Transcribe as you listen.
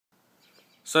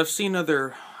So I've seen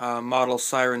other model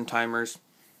Siren timers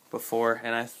before,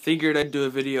 and I figured I'd do a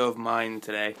video of mine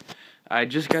today. I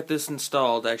just got this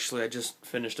installed, actually I just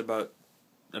finished about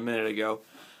a minute ago,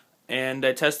 and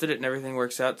I tested it and everything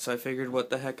works out, so I figured what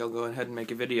the heck, I'll go ahead and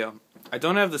make a video. I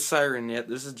don't have the Siren yet,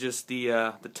 this is just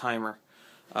the timer.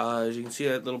 As you can see,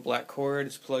 that little black cord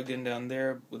is plugged in down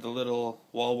there with a little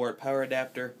wall wart power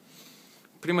adapter.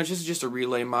 Pretty much this is just a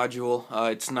relay module.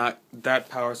 It's not, that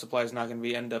power supply is not going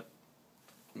to end up,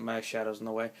 my shadow's in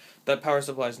the way, that power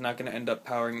supply is not going to end up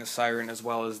powering the Siren as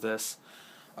well as this.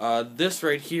 This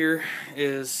right here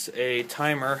is a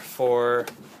timer for,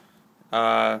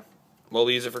 well,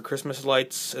 we use it for Christmas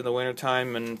lights in the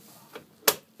wintertime, and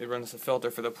it runs the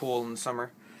filter for the pool in the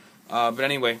summer. But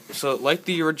anyway, so like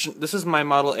the original, this is my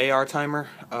model AR timer.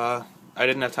 I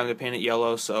didn't have time to paint it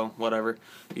yellow, so whatever.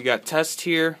 You got test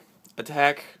here,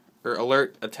 attack, or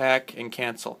alert, attack, and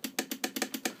cancel.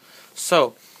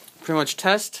 So, pretty much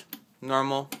test,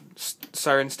 normal,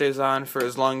 Siren stays on for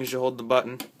as long as you hold the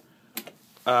button.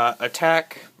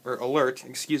 Attack, or alert,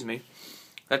 excuse me,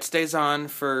 that stays on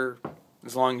for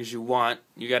as long as you want.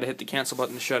 You gotta hit the cancel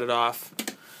button to shut it off.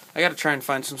 I gotta try and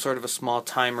find some sort of a small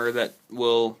timer that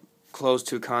will close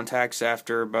two contacts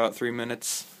after about 3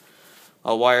 minutes.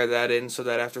 I'll wire that in so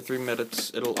that after 3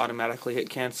 minutes it'll automatically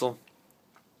hit cancel.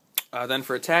 Then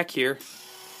for attack here,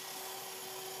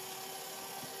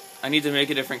 I need to make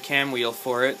a different cam wheel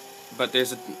for it, but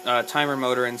there's a timer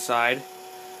motor inside.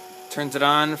 Turns it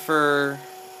on for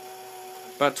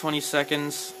about 20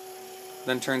 seconds,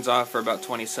 then turns off for about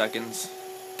 20 seconds.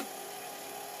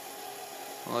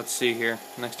 Well, let's see here.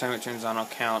 Next time it turns on, I'll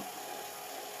count.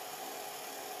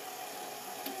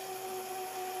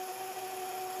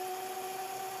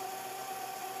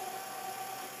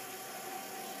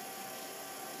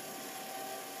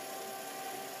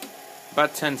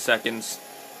 About 10 seconds.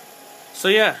 So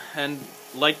yeah, and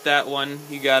like that one,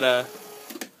 you gotta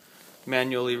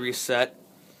manually reset.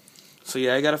 So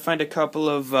yeah, I gotta find a couple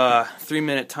of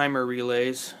 3-minute timer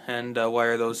relays and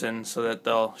wire those in so that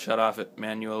they'll shut off it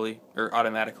manually, or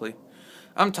automatically.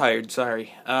 I'm tired,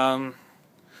 sorry. Let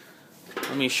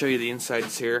me show you the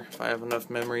insides here, if I have enough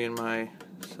memory in my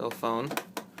cell phone.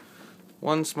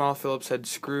 One small Phillips head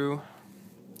screw.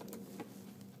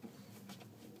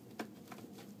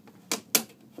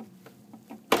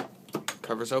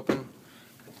 Covers open.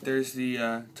 There's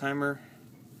the timer.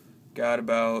 Got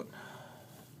about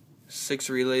 6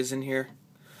 relays in here.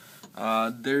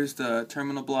 There's the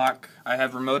terminal block. I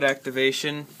have remote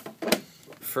activation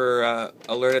for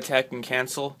alert, attack, and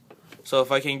cancel. So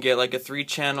if I can get like a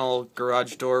 3-channel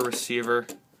garage door receiver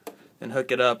and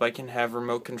hook it up, I can have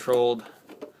remote controlled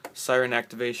Siren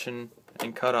activation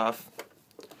and cutoff.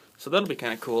 So that'll be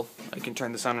kind of cool. I can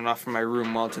turn this on and off from my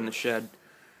room while it's in the shed.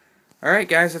 Alright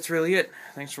guys, that's really it.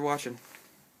 Thanks for watching.